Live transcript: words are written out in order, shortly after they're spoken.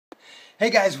Hey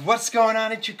guys, what's going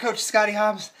on? It's your coach Scottie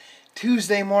Hobbs.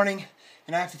 Tuesday morning,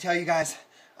 and I have to tell you guys,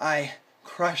 I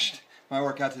crushed my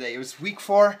workout today. It was week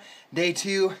 4, day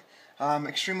 2,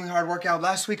 extremely hard workout.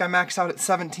 Last week I maxed out at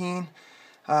 17,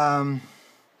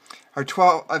 or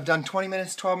 12. I've done 20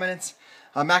 minutes, 12 minutes.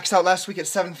 Maxed out last week at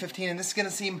 7:15, and this is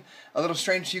gonna seem a little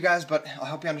strange to you guys, but I'll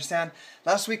help you understand.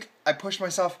 Last week I pushed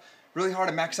myself really hard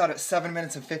and maxed out at 7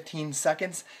 minutes and 15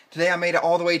 seconds. Today I made it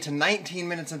all the way to 19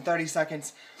 minutes and 30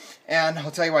 seconds. And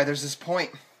I'll tell you why. There's this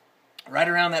point right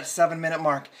around that 7-minute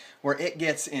mark where it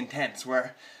gets intense,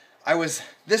 where I was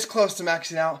this close to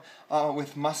maxing out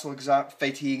with muscle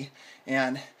fatigue,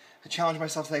 and I challenged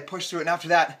myself today, pushed through it, and after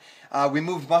that we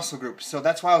moved muscle groups. So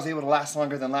that's why I was able to last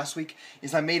longer than last week,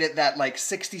 is I made it that like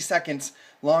 60 seconds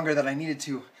longer that I needed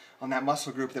to on that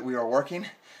muscle group that we were working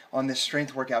on this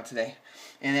strength workout today.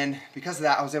 And then because of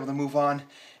that, I was able to move on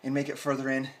and make it further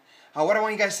in. What I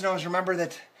want you guys to know is, remember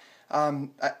that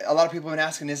a lot of people have been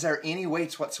asking, is there any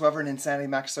weights whatsoever in Insanity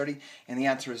Max 30? And the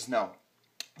answer is no.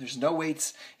 There's no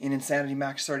weights in Insanity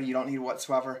Max 30. You don't need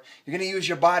whatsoever. You're going to use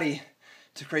your body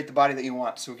to create the body that you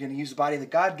want. So you're going to use the body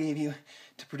that God gave you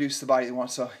to produce the body that you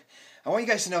want. So I want you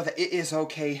guys to know that it is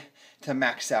okay to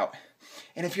max out.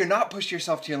 And if you're not pushing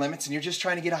yourself to your limits and you're just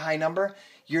trying to get a high number,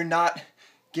 you're not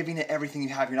giving it everything you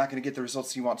have. You're not going to get the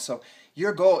results you want. So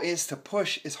your goal is to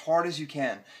push as hard as you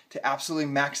can to absolutely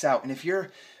max out. And if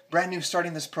you're brand new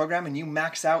starting this program and you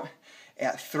max out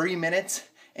at 3 minutes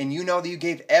and you know that you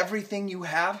gave everything you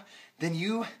have, then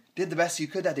you did the best you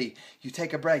could that day. You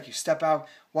take a break, you step out,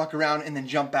 walk around, and then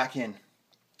jump back in.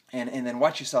 And then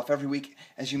watch yourself every week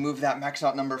as you move that max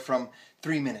out number from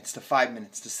 3 minutes to 5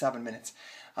 minutes to 7 minutes.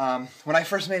 When I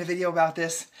first made a video about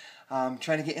this, trying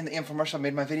to get in the infomercial, I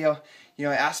made my video, it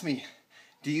asked me,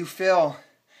 do you feel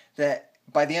that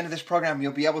by the end of this program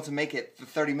you'll be able to make it for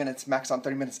 30 minutes, max out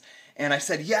 30 minutes? And I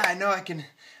said, yeah, I know I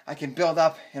can build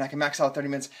up and I can max out 30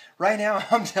 minutes. Right now,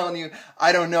 I'm telling you,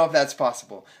 I don't know if that's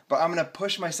possible. But I'm going to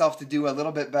push myself to do a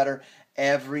little bit better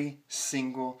every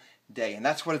single day. And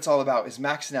that's what it's all about, is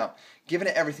maxing out, giving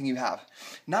it everything you have.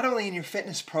 Not only in your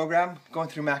fitness program, going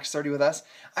through Max 30 with us,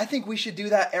 I think we should do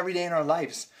that every day in our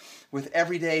lives with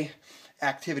everyday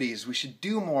activities. We should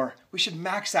do more. We should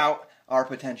max out our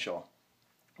potential.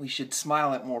 We should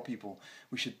smile at more people.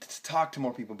 We should talk to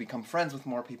more people, become friends with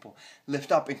more people,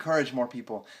 lift up, encourage more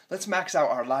people. Let's max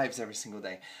out our lives every single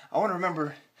day. I want to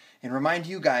remember and remind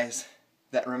you guys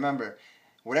that, remember,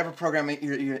 whatever program it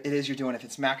is you're doing, if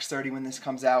it's Max 30 when this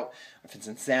comes out, if it's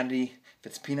Insanity, if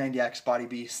it's P90X, Body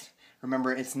Beast,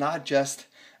 remember, it's not just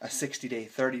a 60-day,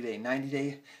 30-day,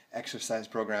 90-day exercise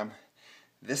program.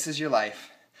 This is your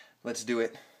life. Let's do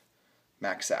it.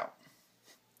 Max out.